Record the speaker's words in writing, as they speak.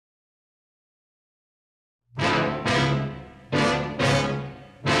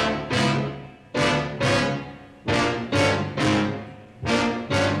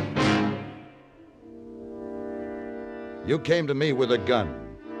You came to me with a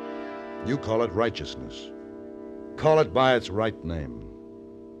gun. You call it righteousness. Call it by its right name.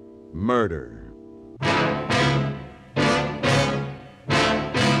 Murder.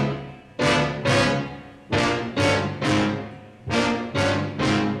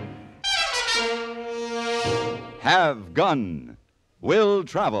 Have Gun. Will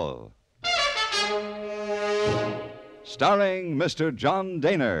Travel. Starring Mr. John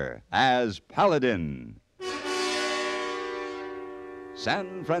Dehner as Paladin.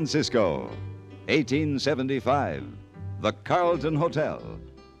 San Francisco, 1875. The Carlton Hotel,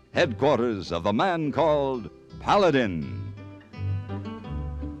 headquarters of the man called Paladin.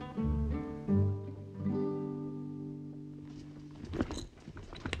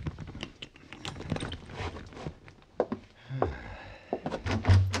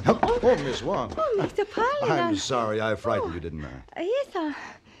 Oh, Miss Wong. Oh, Mr. Paladin. I'm sorry I frightened you, didn't I? Yes,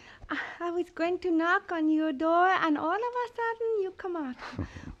 I was going to knock on your door, and all of a sudden you come out.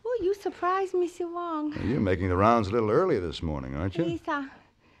 Oh, you surprised Mr. Wong. You're making the rounds a little early this morning, aren't you? Yes,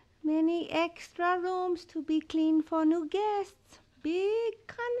 many extra rooms to be cleaned for new guests. Big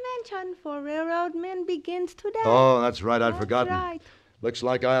convention for railroad men begins today. Oh, that's right. I'd That's forgotten. Right. Looks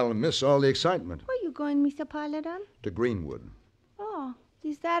like I'll miss all the excitement. Where you going, Mr. Paladin? To Greenwood. Oh,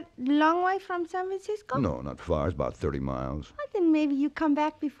 is that long way from San Francisco? No, not far. It's about 30 miles. Well, then maybe you come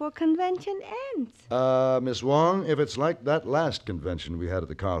back before convention ends. Miss Wong, if it's like that last convention we had at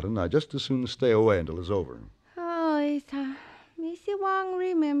the Carlton, I'd just as soon stay away until it's over. Oh, it's Missy Wong,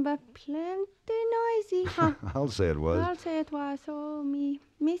 remember, plenty noisy, huh? I'll say it was. I'll say it was. Oh, me.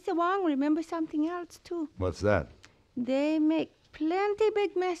 Missy Wong, remember something else, too. What's that? They make plenty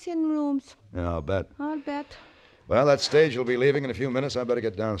big mess in rooms. Yeah, I'll bet. I'll bet. Well, that stage will be leaving in a few minutes. I better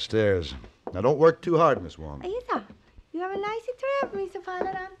get downstairs. Now, don't work too hard, Miss Wong. Isa, you have a nice trip, Mr.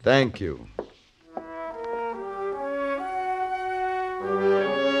 Paladin. Thank you.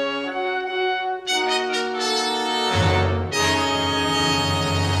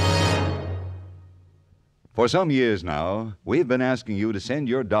 For some years now, we've been asking you to send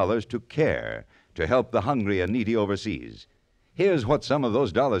your dollars to CARE to help the hungry and needy overseas. Here's what some of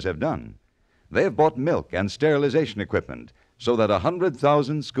those dollars have done. They've bought milk and sterilization equipment so that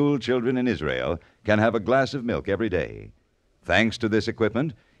 100,000 school children in Israel can have a glass of milk every day. Thanks to this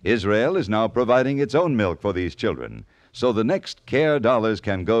equipment, Israel is now providing its own milk for these children, so the next CARE dollars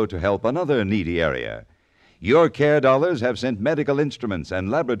can go to help another needy area. Your CARE dollars have sent medical instruments and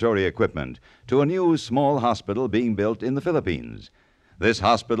laboratory equipment to a new small hospital being built in the Philippines. This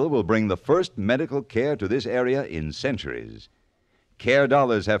hospital will bring the first medical care to this area in centuries. CARE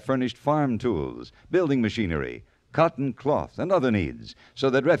dollars have furnished farm tools, building machinery, cotton cloth, and other needs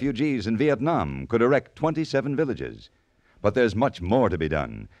so that refugees in Vietnam could erect 27 villages. But there's much more to be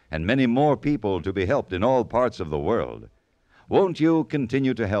done, and many more people to be helped in all parts of the world. Won't you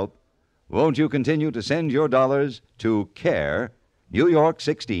continue to help? Won't you continue to send your dollars to CARE, New York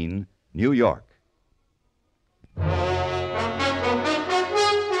 16, New York?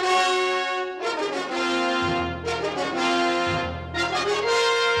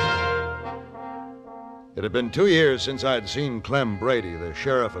 It had been 2 years since I'd seen Clem Brady, the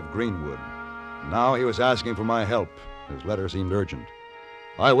sheriff of Greenwood. Now he was asking for my help. His letter seemed urgent.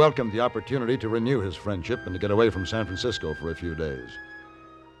 I welcomed the opportunity to renew his friendship and to get away from San Francisco for a few days.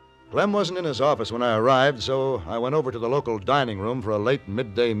 Clem wasn't in his office when I arrived, so I went over to the local dining room for a late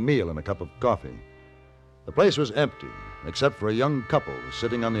midday meal and a cup of coffee. The place was empty, except for a young couple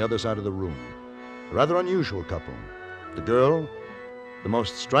sitting on the other side of the room. A rather unusual couple. The girl, the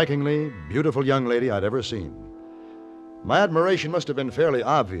most strikingly beautiful young lady I'd ever seen. My admiration must have been fairly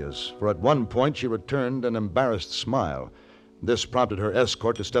obvious, for at one point she returned an embarrassed smile. This prompted her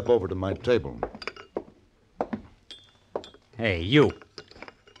escort to step over to my table. Hey, you.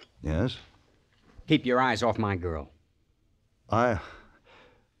 Yes? Keep your eyes off my girl. I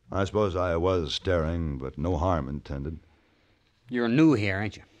suppose I was staring, but no harm intended. You're new here,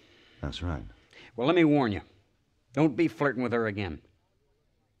 ain't you? That's right. Well, let me warn you. Don't be flirting with her again.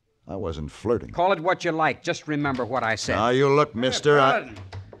 I wasn't flirting. Call it what you like. Just remember what I said. Now, you look, mister. Paladin.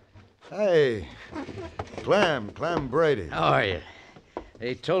 Hey, Clem Brady. How are you?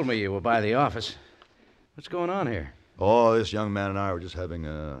 They told me you were by the office. What's going on here? Oh, this young man and I were just having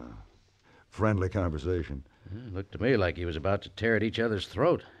a friendly conversation. It looked to me like he was about to tear at each other's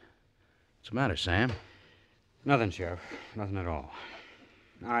throat. What's the matter, Sam? Nothing, Sheriff. Nothing at all.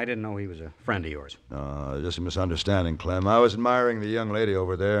 I didn't know he was a friend of yours. Just a misunderstanding, Clem. I was admiring the young lady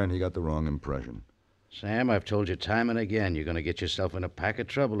over there, and he got the wrong impression. Sam, I've told you time and again you're going to get yourself in a pack of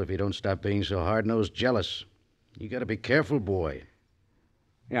trouble if you don't stop being so hard-nosed jealous. You got to be careful, boy.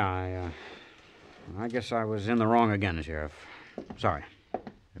 Yeah, I guess I was in the wrong again, Sheriff. Sorry.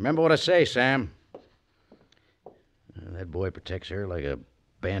 Remember what I say, Sam. That boy protects her like a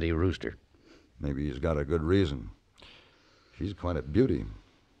banty rooster. Maybe he's got a good reason. She's quite a beauty.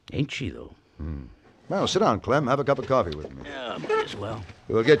 Ain't she, though? Well, sit down, Clem. Have a cup of coffee with me. Yeah, might as well.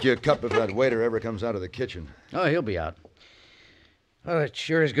 We'll get you a cup if that waiter ever comes out of the kitchen. Oh, he'll be out. Well, it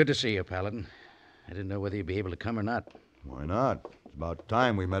sure is good to see you, Paladin. I didn't know whether you'd be able to come or not. Why not? It's about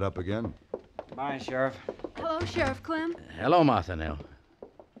time we met up again. Bye, Sheriff. Hello, Sheriff Clem. Hello, Martha Nell.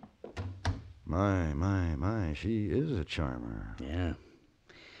 My, she is a charmer. Yeah.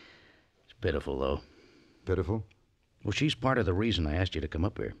 It's pitiful, though. Pitiful? Well, she's part of the reason I asked you to come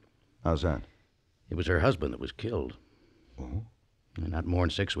up here. How's that? It was her husband that was killed. Oh? Not more than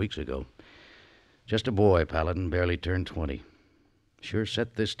 6 weeks ago. Just a boy, Paladin, barely turned 20. Sure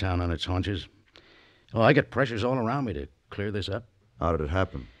set this town on its haunches. Oh, I got pressures all around me to clear this up. How did it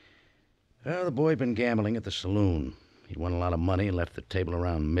happen? Well, the boy'd been gambling at the saloon. He'd won a lot of money and left the table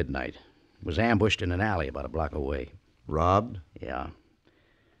around midnight. Was ambushed in an alley about a block away. Robbed? Yeah.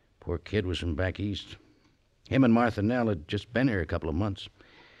 Poor kid was from back east. Him and Martha Nell had just been here a couple of months.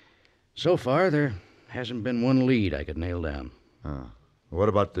 So far, there hasn't been one lead I could nail down. What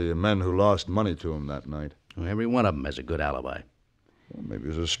about the men who lost money to him that night? Well, every one of them has a good alibi. Well, maybe it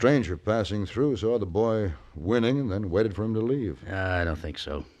was a stranger passing through, saw the boy winning, and then waited for him to leave. I don't think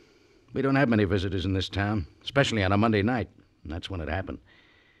so. We don't have many visitors in this town, especially on a Monday night. And that's when it happened.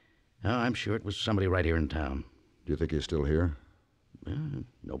 No, I'm sure it was somebody right here in town. Do you think he's still here?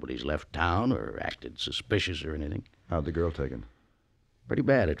 Nobody's left town or acted suspicious or anything. How'd the girl take it? Pretty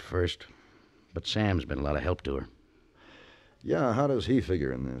bad at first, but Sam's been a lot of help to her. Yeah, how does he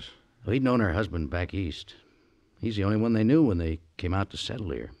figure in this? Well, he'd known her husband back east. He's the only one they knew when they came out to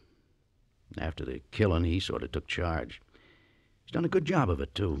settle here. After the killing, he sort of took charge. He's done a good job of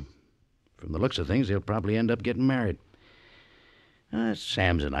it, too. From the looks of things, they'll probably end up getting married.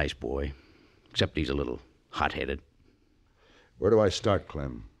 Sam's a nice boy, except he's a little hot-headed. Where do I start,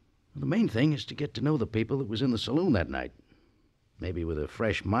 Clem? The main thing is to get to know the people that was in the saloon that night. Maybe with a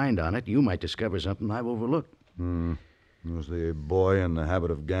fresh mind on it, you might discover something I've overlooked. Was the boy in the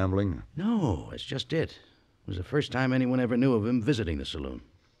habit of gambling? No, that's just it. It was the first time anyone ever knew of him visiting the saloon.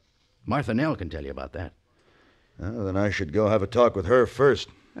 Martha Nell can tell you about that. Then I should go have a talk with her first.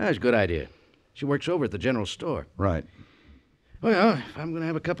 That's a good idea. She works over at the general store. Right. Well, if I'm going to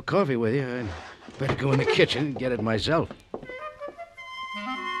have a cup of coffee with you, I'd better go in the kitchen and get it myself.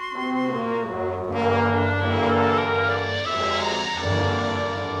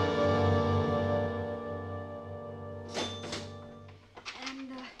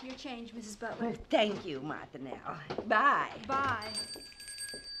 Your change, Mrs. Butler. Oh, thank you, Martha Nell. Bye. Bye.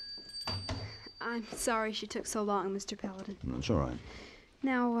 I'm sorry she took so long, Mr. Paladin. That's all right.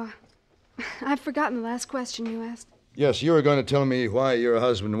 Now, I've forgotten the last question you asked. Yes, you were going to tell me why your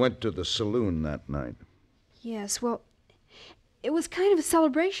husband went to the saloon that night. Yes, well, it was kind of a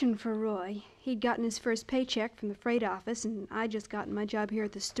celebration for Roy. He'd gotten his first paycheck from the freight office, and I'd just gotten my job here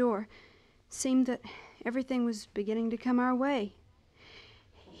at the store. Seemed that everything was beginning to come our way.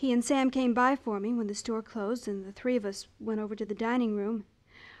 He and Sam came by for me when the store closed, and the three of us went over to the dining room.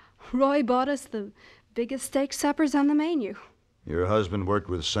 Roy bought us the biggest steak suppers on the menu. Your husband worked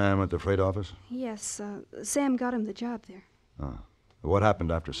with Sam at the freight office? Yes, Sam got him the job there. What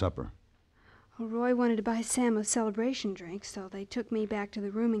happened after supper? Well, Roy wanted to buy Sam a celebration drink, so they took me back to the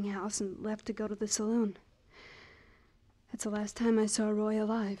rooming house and left to go to the saloon. That's the last time I saw Roy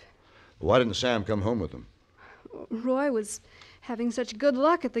alive. Why didn't Sam come home with them? Roy was having such good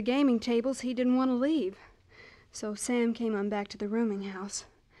luck at the gaming tables, he didn't want to leave. So Sam came on back to the rooming house.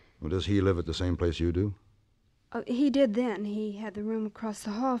 Well, does he live at the same place you do? He did then. He had the room across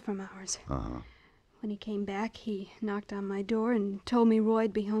the hall from ours. Uh-huh. When he came back, he knocked on my door and told me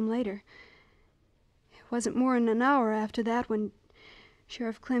Roy'd be home later. It wasn't more than an hour after that when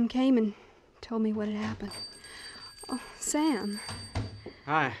Sheriff Clem came and told me what had happened. Oh, Sam.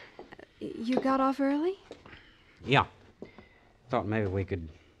 Hi. You got off early? Yeah. Thought maybe we could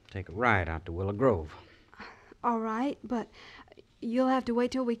take a ride out to Willow Grove. All right, but you'll have to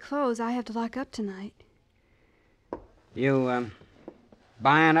wait till we close. I have to lock up tonight. You,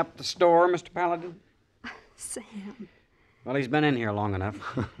 buying up the store, Mr. Paladin? Sam. Well, he's been in here long enough.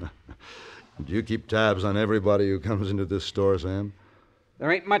 Do you keep tabs on everybody who comes into this store, Sam?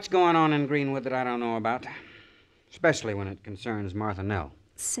 There ain't much going on in Greenwood that I don't know about, especially when it concerns Martha Nell.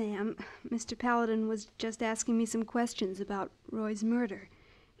 Sam, Mr. Paladin was just asking me some questions about Roy's murder.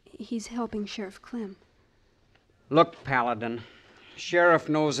 He's helping Sheriff Clem. Look, Paladin, Sheriff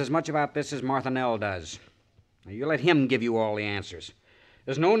knows as much about this as Martha Nell does. Now, you let him give you all the answers.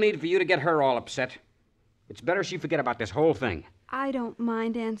 There's no need for you to get her all upset. It's better she forget about this whole thing. I don't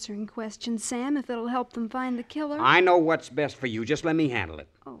mind answering questions, Sam, if it'll help them find the killer. I know what's best for you. Just let me handle it.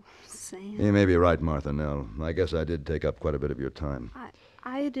 Oh, Sam. You may be right, Martha Nell. I guess I did take up quite a bit of your time.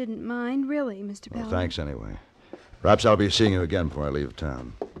 I didn't mind, really, Mr. Well, Paladin. thanks anyway. Perhaps I'll be seeing you again before I leave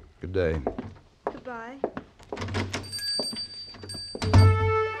town. Good day. Goodbye.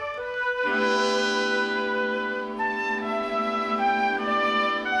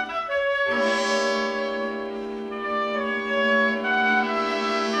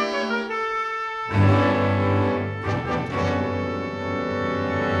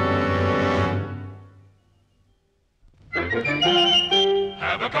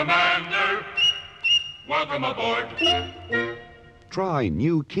 Have a commander. Welcome aboard. Try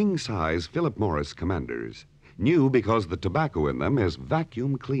new king-size Philip Morris Commanders. New because the tobacco in them is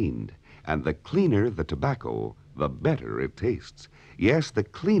vacuum cleaned. And the cleaner the tobacco, the better it tastes. Yes, the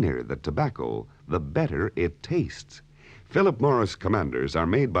cleaner the tobacco, the better it tastes. Philip Morris Commanders are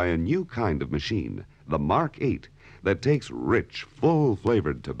made by a new kind of machine, the Mark 8, that takes rich,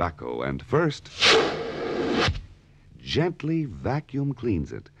 full-flavored tobacco and first gently vacuum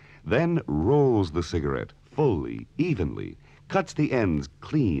cleans it, then rolls the cigarette fully, evenly, cuts the ends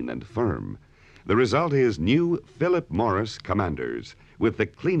clean and firm. The result is new Philip Morris Commanders with the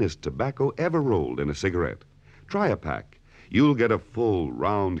cleanest tobacco ever rolled in a cigarette. Try a pack. You'll get a full,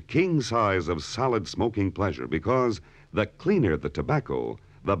 round, king size of solid smoking pleasure because the cleaner the tobacco,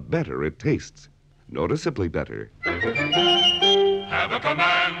 the better it tastes. Noticeably better. Have a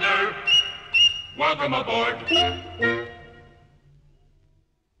commander. Welcome aboard.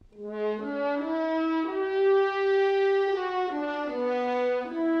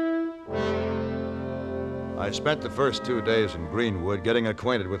 I spent the first 2 days in Greenwood getting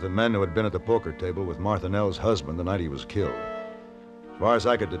acquainted with the men who had been at the poker table with Martha Nell's husband the night he was killed. As far as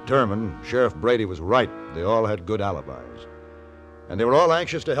I could determine, Sheriff Brady was right. They all had good alibis. And they were all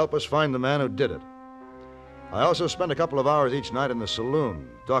anxious to help us find the man who did it. I also spent a couple of hours each night in the saloon,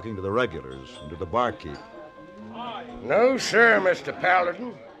 talking to the regulars and to the barkeep. No, sir, Mr.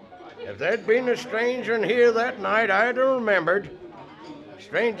 Paladin. If there'd been a stranger in here that night, I'd have remembered.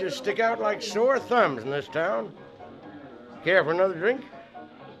 Strangers stick out like sore thumbs in this town. Care for another drink?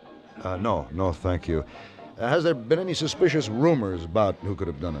 No, thank you. Has there been any suspicious rumors about who could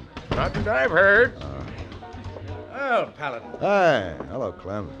have done it? Not that I've heard. Oh, Paladin. Hey, hello,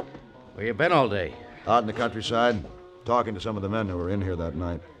 Clem. Where you been all day? Out in the countryside, talking to some of the men who were in here that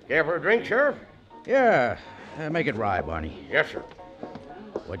night. Care for a drink, Sheriff? Yeah, make it rye, Barney. Yes, sir.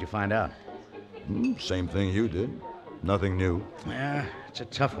 What'd you find out? Same thing you did. Nothing new. Yeah, it's a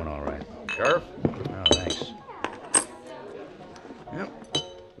tough one, all right. Sheriff? Oh, thanks. Yep.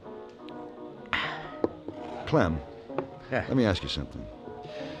 Clem, Yeah. let me ask you something.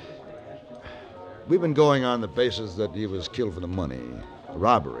 We've been going on the basis that he was killed for the money, a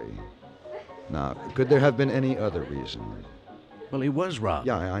robbery. Now, could there have been any other reason? Well, he was robbed.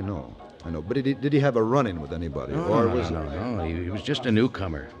 Yeah, I know. But did he have a run-in with anybody? No. He was just a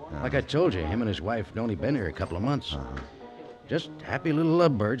newcomer. Like I told you, him and his wife had only been here a couple of months. Just happy little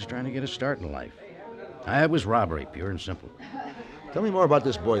lovebirds trying to get a start in life. It was robbery, pure and simple. Tell me more about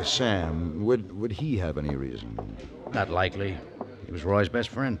this boy, Sam. Would he have any reason? Not likely. He was Roy's best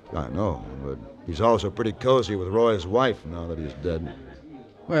friend. I know, but he's also pretty cozy with Roy's wife now that he's dead.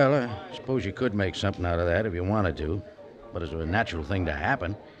 Well, I suppose you could make something out of that if you wanted to. But it's a natural thing to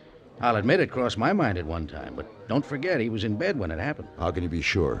happen. I'll admit it crossed my mind at one time, but don't forget he was in bed when it happened. How can you be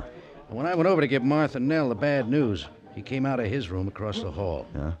sure? When I went over to give Martha Nell the bad news, he came out of his room across the hall.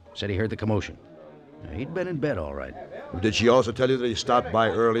 Yeah? Said he heard the commotion. Now, he'd been in bed all right. Did she also tell you that he stopped by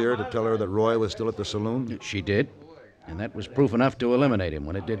earlier to tell her that Roy was still at the saloon? She did, and that was proof enough to eliminate him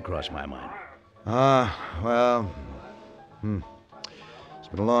when it did cross my mind. It's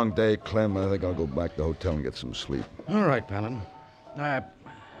been a long day, Clem. I think I'll go back to the hotel and get some sleep. All right, Paladin.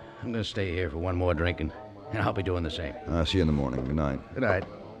 I'm going to stay here for one more drink, and I'll be doing the same. See you in the morning. Good night. Good night.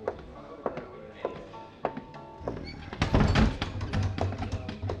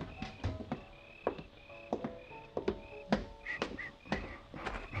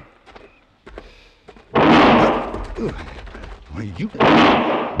 Why, you...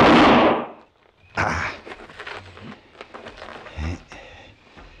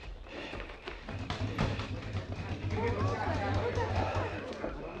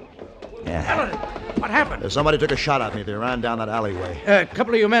 What happened? Somebody took a shot at me. They ran down that alleyway. A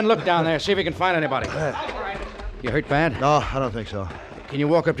couple of you men look down there, see if you can find anybody. You hurt bad? No, I don't think so. Can you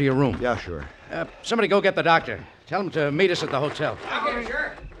walk up to your room? Yeah, sure. Somebody go get the doctor. Tell him to meet us at the hotel. Okay,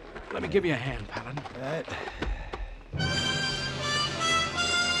 sure. Let me give you a hand, Paladin. All right.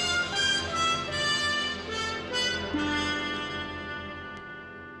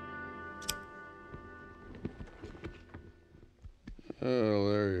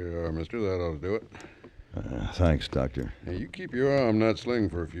 Oh, there you are, mister. That ought to do it. Thanks, Doctor. Hey, you keep your arm not sling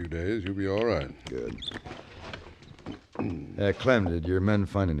for a few days. You'll be all right. Good. Clem, did your men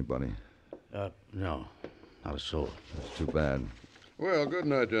find anybody? No. Not a soul. That's too bad. Well, good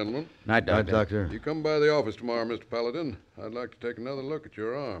night, gentlemen. Night, Doctor. Night, Doctor. You come by the office tomorrow, Mr. Paladin. I'd like to take another look at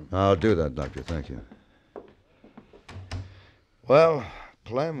your arm. I'll do that, Doctor. Thank you. Well,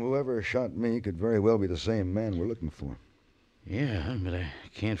 Clem, whoever shot me could very well be the same man we're looking for. Yeah, but I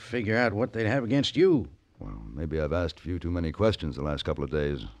can't figure out what they'd have against you. Well, maybe I've asked a few too many questions the last couple of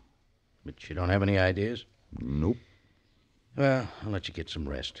days. But you don't have any ideas? Nope. Well, I'll let you get some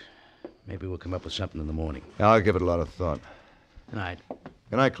rest. Maybe we'll come up with something in the morning. I'll give it a lot of thought. Good night.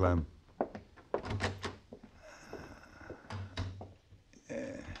 Good night, Clem.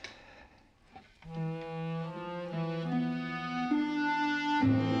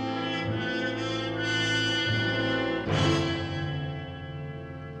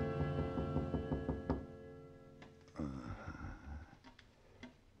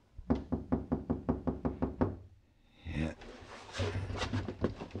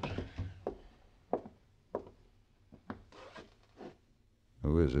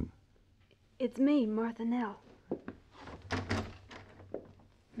 Who is it? It's me, Martha Nell.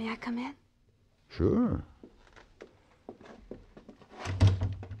 May I come in? Sure.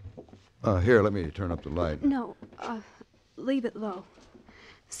 Here, let me turn up the light. No, leave it low.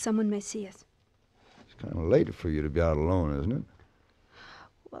 Someone may see us. It's kind of late for you to be out alone, isn't it?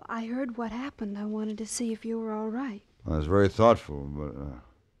 Well, I heard what happened. I wanted to see if you were all right. Well, that's very thoughtful, but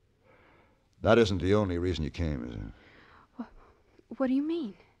that isn't the only reason you came, is it? What do you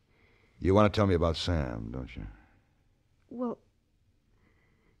mean? You want to tell me about Sam, don't you? Well,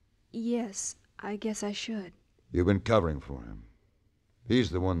 yes, I guess I should. You've been covering for him. He's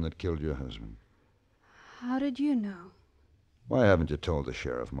the one that killed your husband. How did you know? Why haven't you told the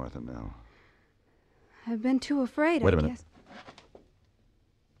sheriff, Martha Nell? I've been too afraid, Wait a I minute. guess.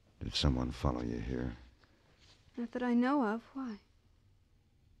 Did someone follow you here? Not that I know of. Why?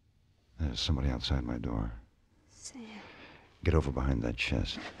 There's somebody outside my door. Sam. Get over behind that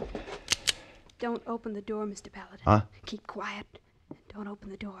chest. Don't open the door, Mr. Paladin. Huh? Keep quiet. Don't open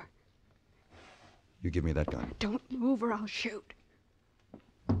the door. You give me that gun. Don't move or I'll shoot.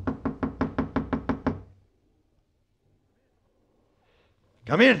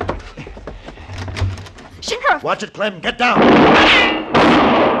 Come in. Sheriff! Watch it, Clem. Get down.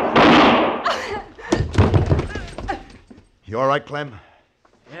 You all right, Clem?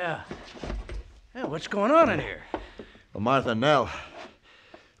 Yeah. Yeah, what's going on in here? Well, Martha Nell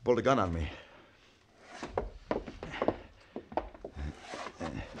pulled a gun on me.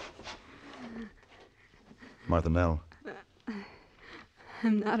 Martha Nell.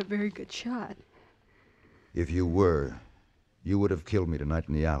 I'm not a very good shot. If you were, you would have killed me tonight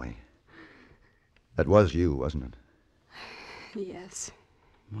in the alley. That was you, wasn't it? Yes.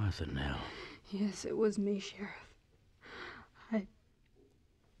 Martha Nell. Yes, it was me, Sheriff. I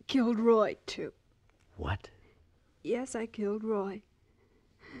killed Roy, too. What? Yes, I killed Roy.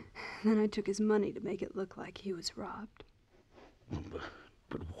 Then I took his money to make it look like he was robbed.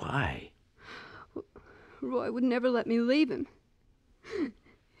 But why? Roy would never let me leave him.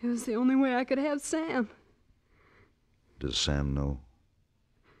 It was the only way I could have Sam. Does Sam know?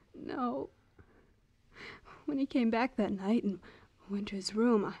 No. When he came back that night and went to his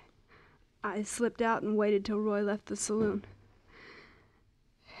room, I slipped out and waited till Roy left the saloon.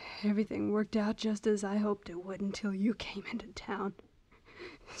 Everything worked out just as I hoped it would until you came into town.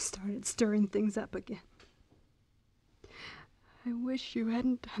 Started stirring things up again. I wish you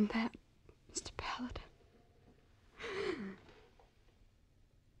hadn't done that, Mr. Paladin.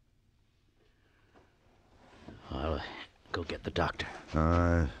 I'll go get the doctor.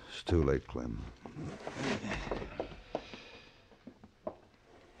 It's too late, Clem.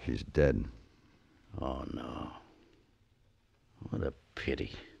 She's dead. Oh, no. What a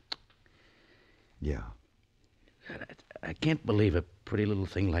pity. Yeah. I can't believe a pretty little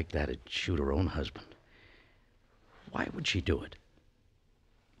thing like that would shoot her own husband. Why would she do it?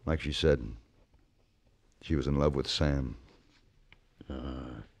 Like she said, she was in love with Sam.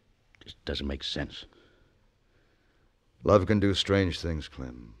 Just doesn't make sense. Love can do strange things,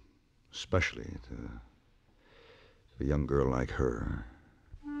 Clem. Especially to a young girl like her.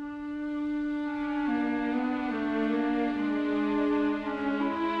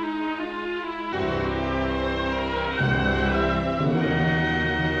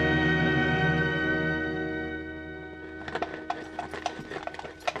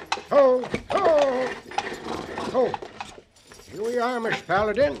 Ho, ho, ho. Here we are, Miss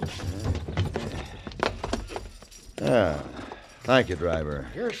Paladin. Thank you, driver.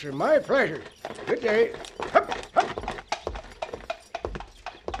 Yes, sir. My pleasure. Good day.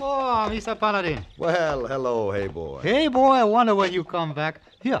 Oh, Mr. Paladin. Well, hello, hey boy. Hey, boy, I wonder when you come back.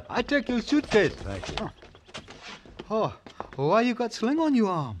 Here, I take your suitcase. Thank you. Oh, why you got sling on your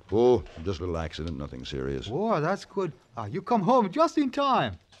arm? Oh, just a little accident, nothing serious. Oh, that's good. You come home just in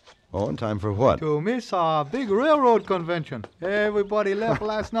time. Oh, in time for what? To miss our big railroad convention. Everybody left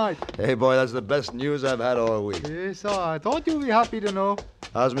last night. Hey, boy, that's the best news I've had all week. Yes, I thought you'd be happy to know.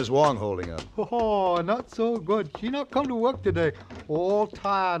 How's Miss Wong holding up? Oh, not so good. She not come to work today. All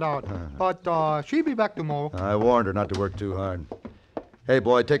tired out. But she'll be back tomorrow. I warned her not to work too hard. Hey,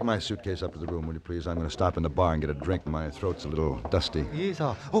 boy, take my suitcase up to the room, will you please? I'm going to stop in the bar and get a drink. My throat's a little dusty. Yes,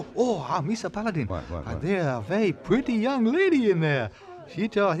 sir. Mr. Paladin. What? There's a very pretty young lady in there. She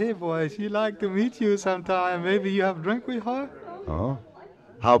told hey, boy, she'd like to meet you sometime. Maybe you have a drink with her? Oh?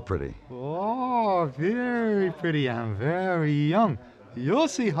 How pretty? Oh, very pretty and very young. You'll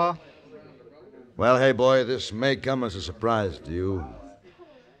see her. Well, hey, boy, this may come as a surprise to you.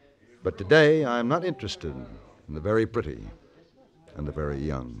 But today, I'm not interested in the very pretty and the very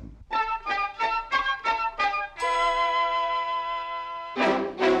young.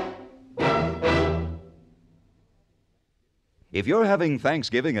 If you're having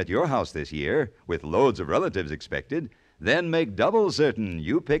Thanksgiving at your house this year, with loads of relatives expected, then make double certain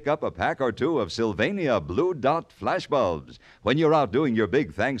you pick up a pack or two of Sylvania Blue Dot flashbulbs when you're out doing your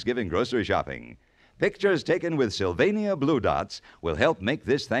big Thanksgiving grocery shopping. Pictures taken with Sylvania Blue Dots will help make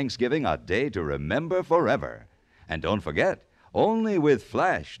this Thanksgiving a day to remember forever. And don't forget, only with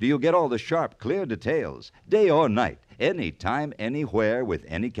Flash do you get all the sharp, clear details, day or night, anytime, anywhere, with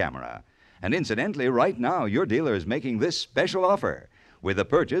any camera. And incidentally, right now, your dealer is making this special offer. With the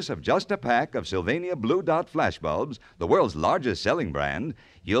purchase of just a pack of Sylvania Blue Dot flashbulbs, the world's largest selling brand,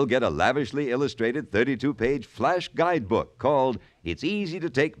 you'll get a lavishly illustrated 32-page flash guidebook called It's Easy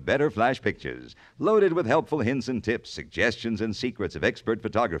to Take Better Flash Pictures, loaded with helpful hints and tips, suggestions and secrets of expert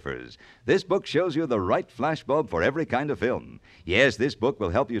photographers. This book shows you the right flashbulb for every kind of film. Yes, this book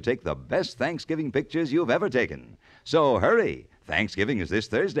will help you take the best Thanksgiving pictures you've ever taken. So hurry. Thanksgiving is this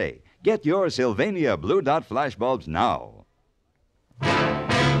Thursday. Get your Sylvania Blue Dot flashbulbs now.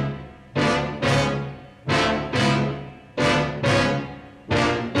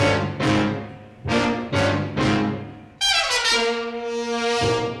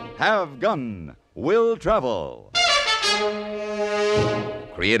 Have Gun, Will Travel.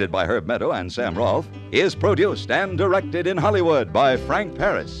 Created by Herb Meadow and Sam Rolfe, is produced and directed in Hollywood by Frank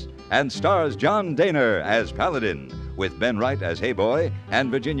Paris and stars John Dehner as Paladin, with Ben Wright as Hey Boy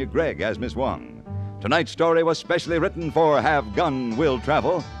and Virginia Gregg as Miss Wong. Tonight's story was specially written for Have Gun, Will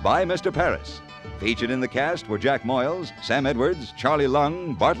Travel by Mr. Paris. Featured in the cast were Jack Moyles, Sam Edwards, Charlie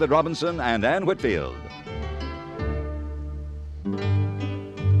Lung, Bartlett Robinson, and Ann Whitfield.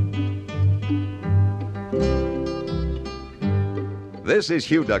 This is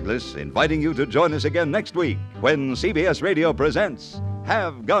Hugh Douglas inviting you to join us again next week when CBS Radio presents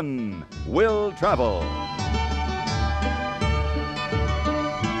Have Gun, Will Travel.